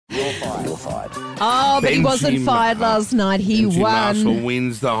Oh, but he Benji wasn't fired last night. He Benji won. Marshall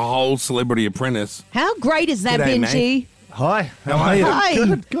wins the whole Celebrity Apprentice. How great is that, G'day, Benji? mate. Hi, how are you?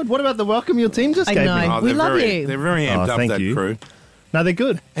 Hi. Good. What about the welcome your team just I gave know. me? We they're love very, you. They're very amped up, thank that you. crew. No, they're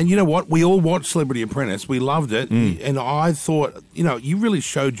good. And you know what? We all watched Celebrity Apprentice. We loved it. And I thought, you really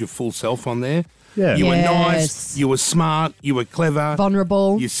showed your full self on there. Yeah. You were Yes. nice. You were smart. You were clever.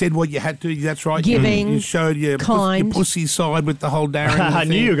 Vulnerable. You said what you had to. That's right. Giving, You showed your kind. pussy side with the whole Darren. I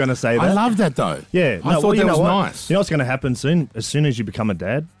knew you were going to say that. I love that, though. Yeah. I thought that was nice. You know what's going to happen soon? As soon as you become a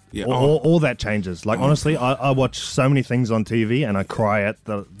dad, Yeah. all that changes. Like, honestly, I watch so many things on TV and I cry at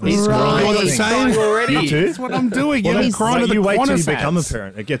the He's screen. crying. What I'm He's saying already. You too? That's what I'm doing. Well, You're that's crying like at the you wait till you Qantas become a ads.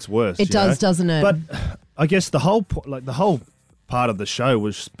 parent. It gets worse. It you does, know? doesn't it? But I guess the whole part of the show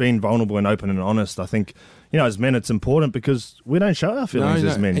was being vulnerable and open and honest. I think, as men, it's important because we don't show our feelings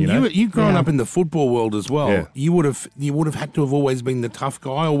as men. And you growing Yeah. up in the football world as well. Yeah. You would have had to have always been the tough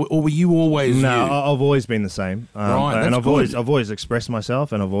guy, or were you always No, you? I've always been the same. Right, and that's I've good. always expressed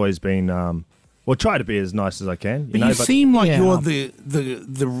myself, and I've always been try to be as nice as I can. But you seem like Yeah. you're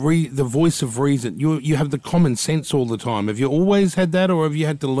the voice of reason. You have the common sense all the time. Have you always had that, or have you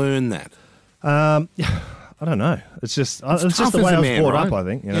had to learn that? I don't know. It's just tough just the as way a I was man, brought right? up. I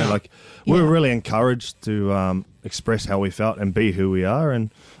think we Yeah. were really encouraged to express how we felt and be who we are, and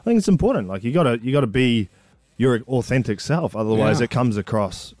I think it's important. Like you gotta be your authentic self, otherwise Yeah. it comes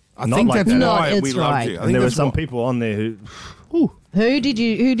across. I not think like that's that. No, why it's we loved right. you. I And think there were that's some what- people on there who, Who did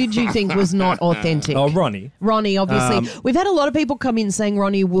you think was not authentic? Ronnie. Ronnie, obviously. We've had a lot of people come in saying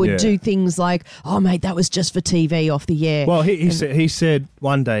Ronnie would Yeah. do things like, oh, mate, that was just for TV off the air. Well, he said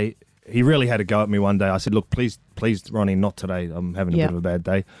one day, he really had to go at me one day. I said, look, please, Ronnie, not today. I'm having a Yeah. bit of a bad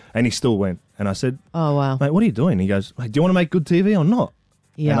day. And he still went. And I said, Oh, wow. mate, what are you doing? He goes, mate, do you want to make good TV or not?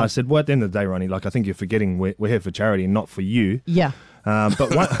 Yeah. And I said, well, at the end of the day, Ronnie, like I think you're forgetting we're here for charity and not for you. Yeah.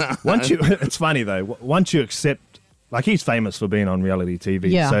 But once you, it's funny though, once you accept, like he's famous for being on reality TV,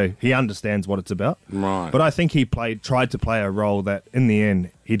 Yeah. so he understands what it's about. Right. But I think he tried to play a role that in the end,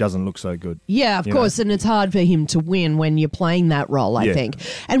 he doesn't look so good. Yeah, of You course, and it's hard for him to win when you're playing that role, I Yeah. think.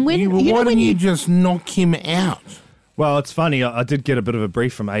 And when Why when didn't you just knock him out? Well, it's funny. I did get a bit of a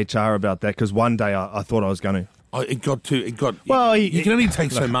brief from HR about that because one day I thought I was going to. Oh, it got. Well, you can only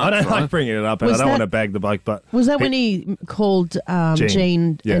take so much. I don't right? like bringing it up, and Was I don't that- want to bag the bloke, but was that when he called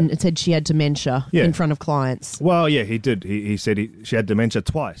Jean Yeah. and said she had dementia Yeah. in front of clients? well, yeah, he did. He said she had dementia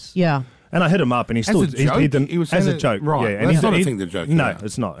twice. Yeah. And I hit him up, and he still a joke? he didn't He was as saying a it- joke, right. Yeah, and That's not a thing to joke No, about.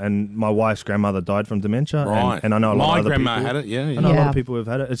 it's not. And my wife's grandmother died from dementia, Right. and I know a lot My of other grandma people had it, yeah, I yeah. know a lot Yeah. of people who've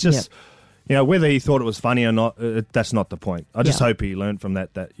had it. It's just, whether he thought it was funny or not, that's not the point. I just Yeah. hope he learned from that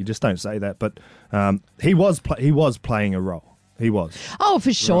you just don't say that. But he was playing a role. He was. Oh,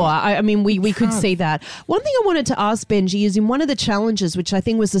 for sure. I mean, we could see that. One thing I wanted to ask Benji is in one of the challenges, which I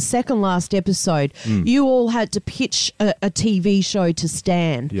think was the second last episode, you all had to pitch a TV show to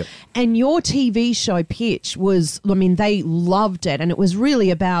Stan. Yep. And your TV show pitch was, I mean, they loved it. And it was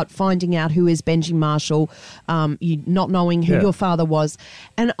really about finding out who is Benji Marshall, you not knowing who Yeah. your father was.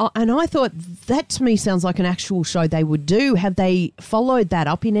 And I thought that to me sounds like an actual show they would do. Have they followed that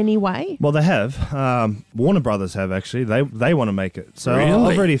up in any way? Well, they have. Warner Brothers have actually. They want to make it. So Really?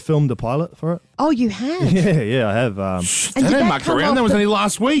 I've already filmed a pilot for it. Oh, you have? Yeah, I have. And They did don't that muck come around. off That was the- only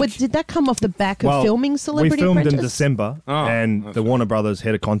last week. But did that come off the back of filming Celebrity We filmed Apprentice? in December, Oh, and that's the Warner Brothers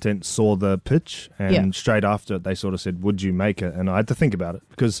head of content saw the pitch, and Yeah. straight after it, they sort of said, "Would you make it?" And I had to think about it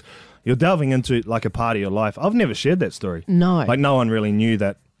because you're delving into like a part of your life. I've never shared that story. No. like no one really knew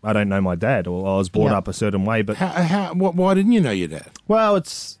that. I don't know my dad, or I was brought Yeah. up a certain way. But Why didn't you know your dad? well,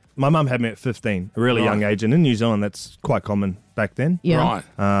 it's my mum had me at 15, a really Right. young age, and in New Zealand, that's quite common back then. Yeah.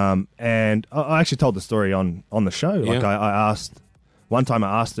 Right. And I actually told the story on the show. Like Yeah. I asked, one time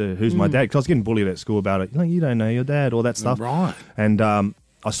I asked her, who's my dad? Because I was getting bullied at school about it. You don't know your dad, all that stuff. Right. And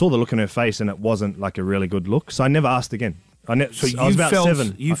I saw the look in her face and it wasn't like a really good look. So I never asked again. So I was about felt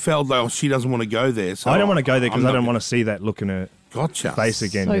 7. You felt like she doesn't want to go there. So I don't want to go there because I'm I don't not- want to see that look in her Gotcha. face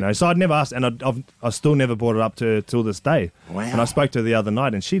again, So- So I'd never asked, and I still never brought it up to her till this day. Wow. And I spoke to her the other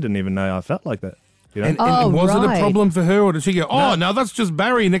night and she didn't even know I felt like that. You know? And Oh, was it right. a problem for her, or did she go, "Oh, no, that's just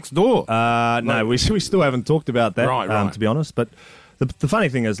Barry next door"? No, we still haven't talked about that, Right. to be honest. But the funny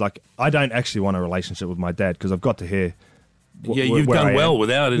thing is, like, I don't actually want a relationship with my dad because I've got to hear. Yeah, you've where I done am. well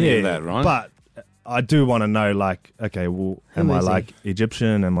without any of that, right? But I do want to know, like, okay, well, am I is he? like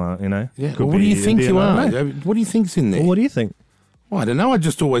Egyptian? Am I, yeah. could Well, what do be you think Indian, you I are? don't know. What do you think's in there? Well, what do you think? Well, I don't know. I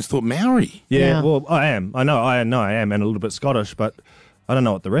just always thought Maori. Yeah, Yeah. well, I am. I know I am, and a little bit Scottish, but I don't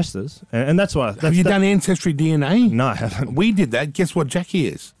know what the rest is, and that's why. Have you done Ancestry DNA? No, I haven't. We did that. Guess what Jackie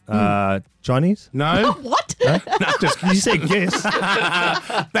is? Chinese? No. What? No, just you said guess.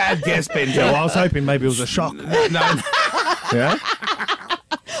 Bad guess, Benji. Yeah, well, I was hoping maybe it was a shock. No. Yeah,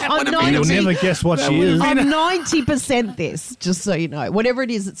 I'm you'll 90. never guess what she is. I'm 90% this, just so you know. Whatever it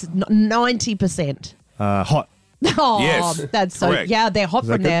is, it's 90%. Hot. Oh, Yes, that's so. correct. Yeah, they're hot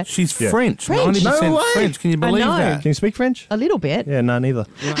that from good? there. She's Yeah. French. French. 90% No way. French. Can you believe know. that? Can you speak French? A little bit. Yeah, no, neither.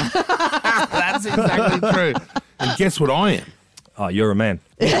 That's exactly true. And guess what I am? Oh, you're a man.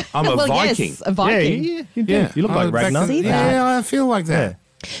 I'm a Well, Viking. yes, a Viking. Yeah, you do. You look like back Ragnar. See that? Yeah, I feel like that.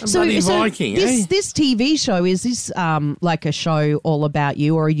 A bloody Viking, this eh? this TV show, is this like a show all about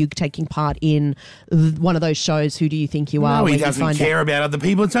you, or are you taking part in one of those shows? Who do you think you are? No, where he you doesn't find care out- about other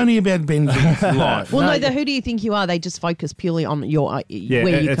people. It's only about Benji's life. Well, no, the who do you think you are? They just focus purely on your Yeah,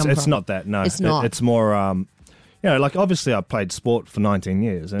 where you it's, come it's from. not that. No, It's not. It's more. Like obviously I played sport for 19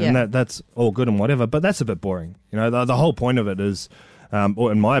 years, and Yeah. that's all good and whatever. But that's a bit boring. The whole point of it is,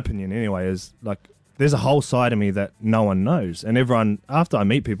 or in my opinion anyway, is like there's a whole side of me that no one knows, and everyone after I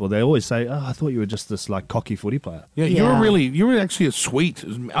meet people, they always say, "Oh, I thought you were just this like cocky footy player." Yeah, Yeah. you're actually a sweet.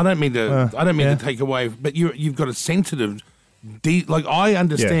 I don't mean to. I don't mean yeah. to take away, but you've got a sensitive, deep. Like I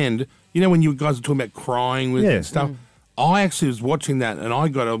understand. You know when you guys are talking about crying with Yeah. stuff. I actually was watching that, and I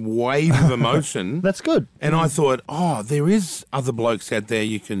got a wave of emotion. That's good. And I thought, oh, there is other blokes out there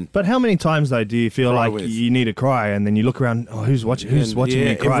you can. But how many times though do you feel Cry like with. you need to cry, and then you look around, oh, who's watching? Who's Yeah, watching yeah,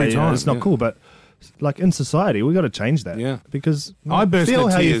 me cry? every time, It's not yeah. cool, but like in society, we got to change that. Yeah. because I burst feel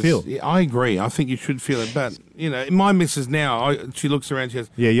into how tears. you feel. Yeah, I agree. I think you should feel it. But, my missus now, she looks around, she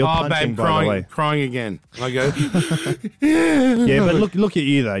goes, Yeah, you're oh, punching, babe, by the crying, way." crying again. I go, Yeah, but look at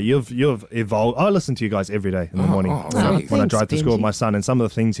you though. You've evolved. I listen to you guys every day in the morning oh, when I thanks, drive to school with Benji. my son, and some of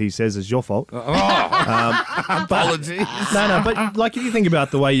the things he says is your fault. apologies. No, but like if you think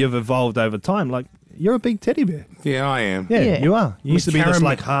about the way you've evolved over time, like you're a big teddy bear. Yeah, I am. Yeah, Yeah. you are. You used to be this caramel-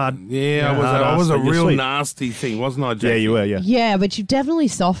 like hard. Yeah, hard I was ass, a but you're real sweet. nasty thing, wasn't I, Jackie? Yeah, you were. Yeah, Yeah, but you definitely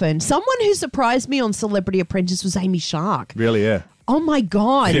softened. Someone who surprised me on Celebrity Apprentice was Amy Shark. really. Yeah, Oh my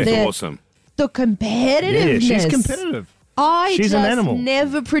God. She's the, awesome. the competitiveness. yeah. She's competitive. I She's just an animal.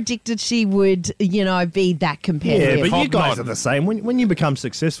 never predicted she would, be that competitive. Yeah, but you Top guys knot. are the same. When you become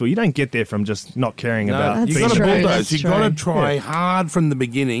successful, you don't get there from just not caring No, about. That's you being got to true, competitive. bulldoze. that's You got to true. try Yeah. hard from the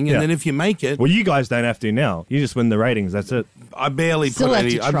beginning, and Yeah. then if you make it, Well, you guys don't have to now. You just win the ratings. That's it. I barely Still put have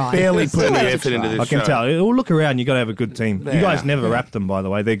any. to I try. barely Still put any have to effort into try. this I can show. tell. Oh, look around. You got to have a good team. You Yeah, guys never yeah. wrap them, by the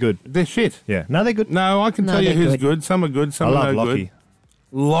way. They're good. They're shit. Yeah. No, they're good. No, I can No, tell you they're who's good. good. Some are good. Some I are love no Lockie. good.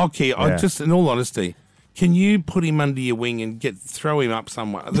 Lockie, I Yeah. just, in all honesty, can you put him under your wing and throw him up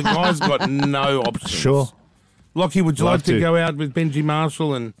somewhere? The guy's got no options. Sure. Lockie, would you Love like to to. go out with Benji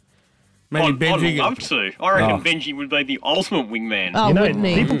Marshall and maybe I'd Benji? love to. I reckon Oh. Benji would be the ultimate wingman. Oh, You know, wouldn't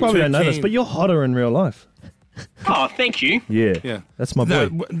he? people probably Too don't know this, keen. but you're hotter in real life. Oh, thank you. Yeah. Yeah. That's my boy.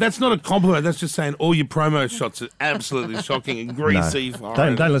 No, that's not a compliment. That's just saying all your promo shots are absolutely shocking and greasy.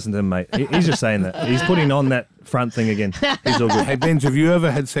 Don't listen to him, mate. He's just saying that. He's putting on that front thing again. He's all good. Hey, Benji, have you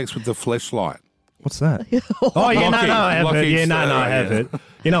ever had sex with the fleshlight? What's that? Oh, yeah, Lockie. no, I have Lockie, heard. Yeah, no, I yeah. have heard.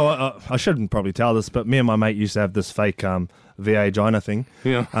 You know, I shouldn't probably tell this, but me and my mate used to have this fake VA-gina thing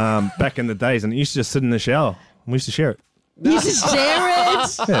Yeah. back in the days, and it used to just sit in the shower. We used to share it. You just share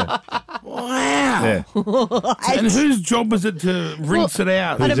it. Yeah. Wow. Yeah. And whose job was it to rinse it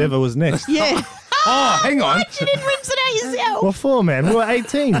out? Whoever was next. Yeah. Oh, hang on. You didn't rinse it out yourself. What for, man? We were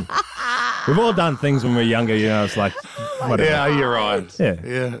 18. We've all done things when we were younger, it's like, whatever. Yeah, you're right. Yeah.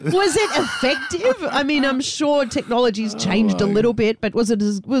 Yeah. Was it effective? I mean, I'm sure technology's changed a little bit, but was it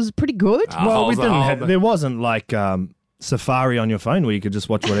pretty good? Well, we Holes are didn't hole, have, but- there wasn't like Safari on your phone where you could just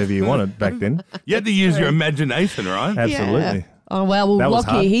watch whatever you wanted back then. You had to use your imagination, right? Absolutely. Yeah. Oh, well, That was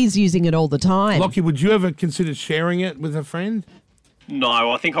hard. Lockie, he's using it all the time. Lockie, would you ever consider sharing it with a friend? No,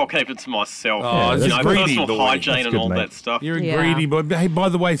 I think I'll keep it to myself. Oh, that's greedy, personal boy. hygiene That's and good, all mate. that stuff. You're a Yeah. greedy boy. But hey, by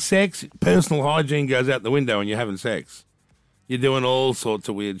the way, personal hygiene goes out the window when you're having sex. You're doing all sorts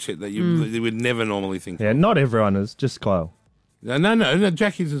of weird shit that you would never normally think Yeah, of. not everyone is, just Kyle. No,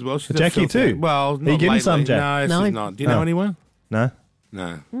 Jackie's as well. She's a Jackie filthy- too? Well, Are you not getting lately. some, Jack? No, No. she's not. Do you know Oh. anyone? No?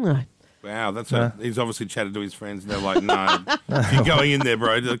 No. No. Wow, he's obviously chatted to his friends and they're like, no. If you're going in there,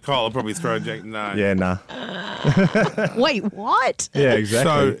 bro, Kyle will probably throw Jack. No. Yeah, nah. Wait, what? Yeah,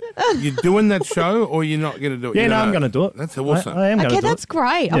 exactly. So, you're doing that show or you're not going to do it? yeah, You no, know? I'm going to do it. That's awesome. I am going to Okay, do that's it.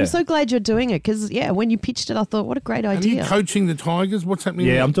 great. Yeah. I'm so glad you're doing it because, when you pitched it, I thought, what a great Are you idea. coaching the Tigers? What's happening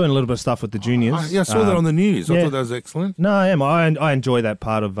Yeah, there? I'm doing a little bit of stuff with the juniors. I saw that on the news. I yeah. thought that was excellent. No, I am. I enjoy that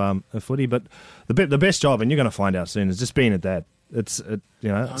part of footy, but the best job, and you're going to find out soon, is just being a dad.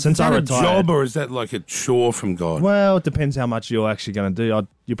 since I a retired. job or is that like a chore from God? Well, it depends how much you're actually going to do.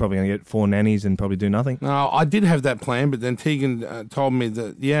 You're probably going to get 4 nannies and probably do nothing. No, I did have that plan, but then Tegan told me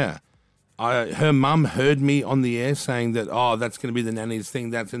that, her mum heard me on the air saying that, that's going to be the nannies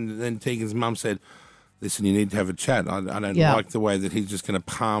thing. And then Tegan's mum said, listen, you need to have a chat. I don't like the way that he's just going to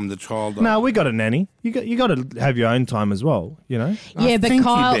palm the child off. No, we got a nanny. You got to have your own time as well, you know? Yeah, but thank you,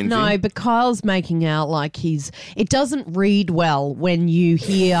 Kyle, Benji. but Kyle's making out like it doesn't read well when you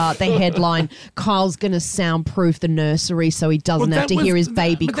hear the headline, Kyle's going to soundproof the nursery so he doesn't have to hear his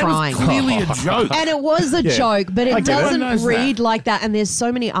baby crying. That was clearly a joke. And it was a joke, but it doesn't read like that. And there's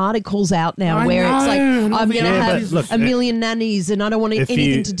so many articles out now I where it's like, know. I'm going to Yeah, have but look, a million nannies and I don't want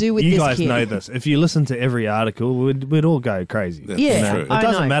anything to do with this You guys kid. know this. If you listen to every article, we'd all go crazy. That's Yeah, true. It I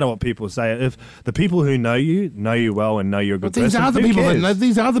doesn't know. matter what people say. If the people who know you well and know you're a good These person, are the who people that cares? know.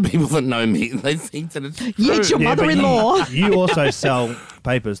 These are the people that know me. They think that it's true. Yeah, it's your Yeah, but mother-in-law. You also sell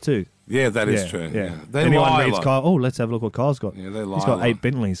papers too. Yeah, that is true. Yeah. They Anyone lie a reads lot. Kyle, let's have a look what Kyle's got. Yeah, they lie He's a got lot. 8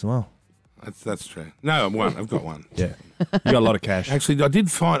 Bentleys. Wow. That's true. No, one. I've got one. Yeah. You got a lot of cash. Actually, I did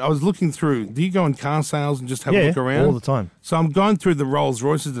find, I was looking through, do you go on car sales and just have a Yeah, look around? all the time. So I'm going through the Rolls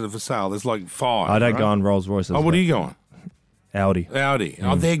Royces that are for sale. There's like 5. I don't right? go on Rolls Royces. Oh, what do you go on? Audi. Audi.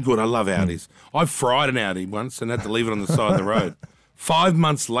 Oh, they're good. I love Audis. I fried an Audi once and had to leave it on the side of the road. 5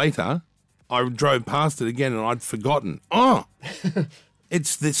 months later, I drove past it again and I'd forgotten. Oh,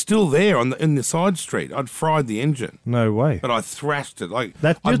 they're still there in the side street. I'd fried the engine. No way. But I thrashed it. Like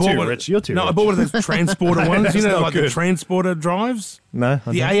You're I bought too one- rich. You're too No, I rich. bought one of those transporter ones. That's You know, not like the good. transporter drives. No.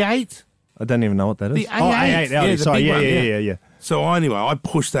 I The don't. A8. I don't even know what that is. The Oh, A8. A8 Audi. Yeah, the Sorry. big Yeah, one, yeah, yeah. So anyway, I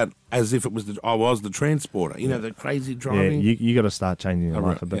pushed that as if it was I was the transporter. You know, the crazy Yeah, driving. you got to start changing your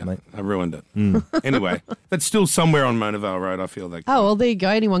life a bit, mate. I ruined it. Anyway, that's still somewhere on Monavale Road. I feel that. Oh, well, there you go.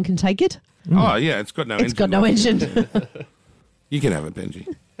 Anyone can take it. Oh yeah, it's got no engine. It's got no like- engine. You can have it,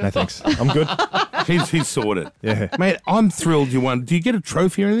 Benji. No, thanks. I'm good. He's sorted. Yeah. Mate, I'm thrilled you won. Do you get a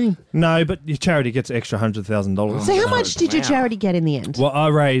trophy or anything? No, but your charity gets extra $100,000. So how much did your charity get in the end? Well, I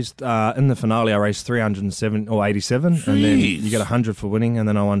raised in the finale. I raised 307 or 87, and then Jeez. you get 100 for winning, and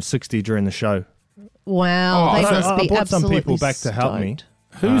then I won 60 during the show. Wow, Oh, they so must I be brought some absolutely people back to help me.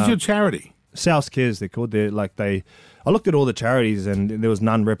 stoked. Who's your charity? South Cares, they're called. I looked at all the charities, and there was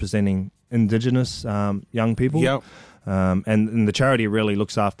none representing Indigenous young people. Yep. And the charity really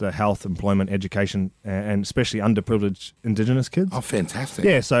looks after health, employment, education, and especially underprivileged Indigenous kids. Oh, fantastic.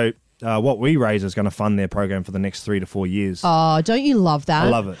 Yeah, so what we raise is going to fund their program for the next 3 to 4 years. Oh, don't you love that? I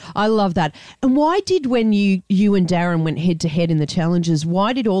love it. I love that. And why did when you and Darren went head to head in the challenges?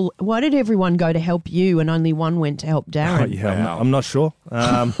 Why did everyone go to help you and only one went to help Oh, Darren? yeah, Wow. I'm not sure.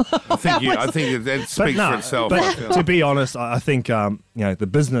 I think that speaks for itself. I feel. But to be honest, I think the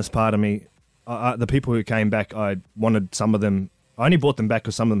business part of me, the people who came back, I wanted some of them. I only brought them back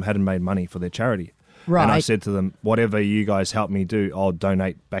because some of them hadn't made money for their charity. Right. And I said to them, whatever you guys help me do, I'll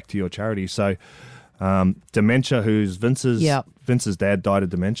donate back to your charity. So Dementia, who's Vince's Yep. Vince's dad died of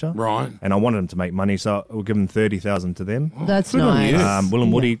dementia. Right. And I wanted him to make money, so we'll give him 30,000 to them. That's Good on nice. you. Will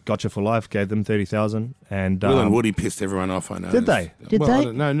and Woody, Gotcha for Life, gave them 30,000. And Will and Woody pissed everyone off, I know. Did they? Did well, they? I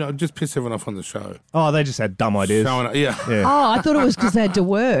don't know. No, just pissed everyone off on the show. oh, they just had dumb ideas. Showing up, yeah. Yeah. Oh, I thought it was because they had to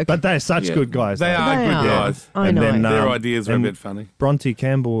work. But they're such Yeah. good guys. They though. are They good are. guys. I And know. then, Their ideas are a and bit funny. Bronte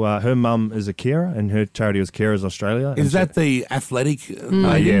Campbell, her mum is a carer, and her charity was Carers Australia. Is and that the athletic?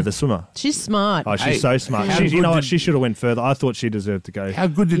 yeah, the swimmer. She's smart. Oh, she's Hey, so smart. how She, good you know what? did- She should have went further. I thought she deserved to go. How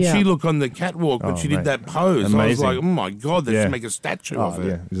good did Yeah. she look on the catwalk when Oh, she did mate. that pose? I was Amazing. like, oh my God, they Yeah. should make a statue of Oh, her.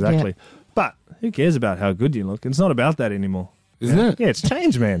 yeah, exactly. But who cares about how good you look? It's not about that anymore. Isn't it? Yeah, it's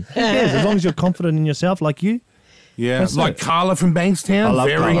changed, man. Who cares? As long as you're confident in yourself, like you. Yeah. That's Like it. Carla from Bankstown. I love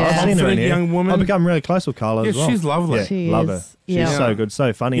Very Carla. I've seen her in confident here. young woman. I've become really close with Carla Yeah, as well. she's lovely. Yeah, She love is. her. Yeah. She's so good,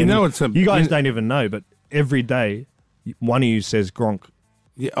 so funny. You And know, it's a- you guys you- don't even know, but every day, one of you says Gronk.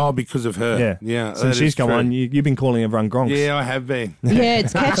 Yeah. Oh, because of her. Yeah. Yeah. that Since is she's come true. on, you've been calling everyone Gronks. Yeah, I have been. Yeah,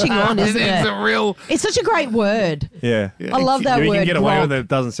 it's catching on, isn't It's it? a real. It's such a great word. Yeah. I love that You word. can get away Gronk. with it. It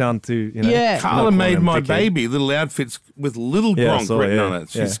doesn't sound too, Yeah. Carla not made calling my him dickhead. baby little outfits with little Yeah, I Gronk saw it, written yeah. on it.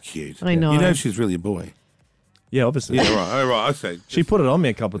 She's Yeah. cute. I know. You know she's really a boy. Yeah, obviously. Yeah, right. Oh, right. Okay. She put it on me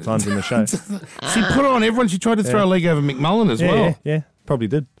a couple of times in the show. She put on everyone. She tried to throw a leg over McMullen as well. Yeah, probably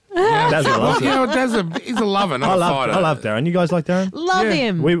did. Yeah, Daz loves it. you know, he's a lover, not a fighter. I love Darren. You guys like Darren? Love Yeah.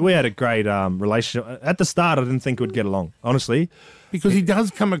 him. We had a great relationship. At the start, I didn't think we'd get along, honestly. Because he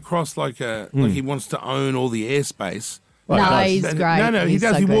does come across like like he wants to own all the airspace. Well, No, he he's does. great. No, he He's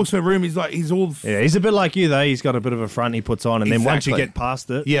does. so He good. walks in a room. He's like, he's all. Yeah, he's a bit like you, though. He's got a bit of a front he puts on, and then once you Exactly. get past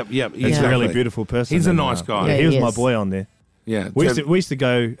it, Yep. he's exactly. a really beautiful person. He's a And, nice guy. Yeah, Yeah, he was he my is. boy on there. Yeah. We used to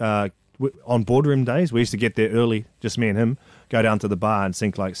go on boardroom days. We used to get there early, just me and him, go down to the bar and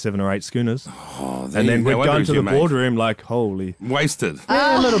sink like 7 or 8 schooners. Oh, And then we'd go into the mate. boardroom like, holy. Wasted.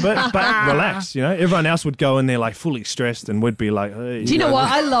 Yeah, a little bit, but relax, you know. Everyone else would go in there like fully stressed and we'd be like, hey. Do you know what?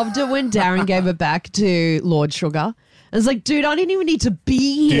 I loved it when Darren gave it back to Lord Sugar. I was like, dude, I didn't even need to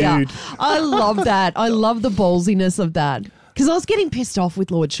be here. Dude. I love that. I love the ballsiness of that. Because I was getting pissed off with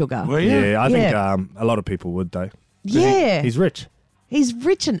Lord Sugar. Well, Yeah, I think Yeah. a lot of people would though. Yeah. He's rich. He's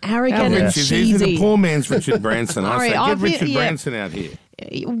rich and arrogant How and rich is he? He's cheesy. the poor man's Richard Branson. I Sorry, say, I get feel- Richard yeah. Branson out here.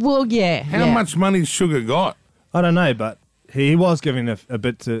 Well, yeah. How yeah. much money Sugar got? I don't know, but he was giving a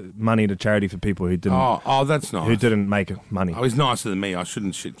bit of money to charity for people who didn't That's nice. who didn't make money. Oh, he's nicer than me. I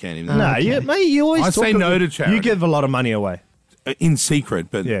shouldn't shit can him. No, mate, you always I talk say no to charity. You give a lot of money away. In secret,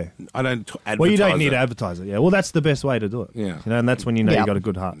 but Yeah. I don't advertise. Well, you don't need it. to advertise it. Yeah, well, that's the best way to do it. Yeah. You know, and that's when you know Yeah. you got a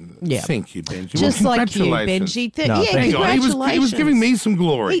good heart. Yeah. Thank you, Benji. Just Well, like you, congratulations. Benji. No, Yeah, thank God, congratulations. he was giving me some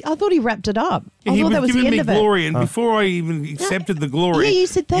glory. I thought he wrapped it up. I He thought was that was the giving end me of it. glory, and before I even accepted the glory, Yeah, you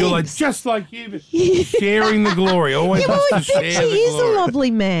said you're like, thanks. just like you, but sharing the glory. Always Yeah, well, wants to Benji share the is a glory. lovely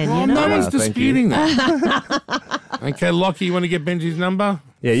man, Well, you know? no one's thank you. disputing that. Okay, Lockie, you want to get Benji's number?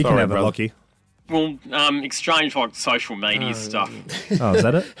 Yeah, you Sorry, can have brother. it, Lockie. Well, exchange like social media stuff. Oh, is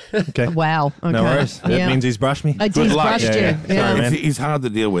that it? Okay. Wow. Okay. No worries. That Yeah. means he's brushed me. I Good did luck. brushed Yeah, you. yeah. Yeah. Sorry, man. He's hard to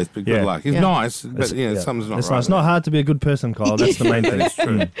deal with, but good Yeah. luck. He's Yeah. nice, but something's not It's right. It's not hard to be a good person, Kyle. That's the main thing. That's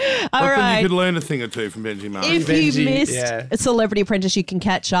true. All Reckon right. You could learn a thing or two from Benji Marshall. If you Benji, missed yeah. a Celebrity Apprentice, you can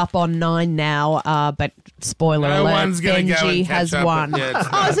catch up on 9 now. But spoiler No alert, one's gonna go Benji and catch has up. won. Yeah, it's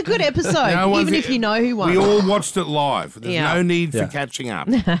Oh, it's a good episode, No one's- even if you know who won. We all watched it live. There's Yeah. no need for Yeah. catching up.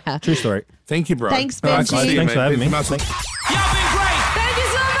 True story. Thank you, bro. Thanks, All right, Benji. see you, Thanks mate. for having Benji me. Marshall.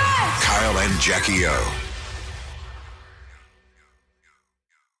 Kyle and Jackie O.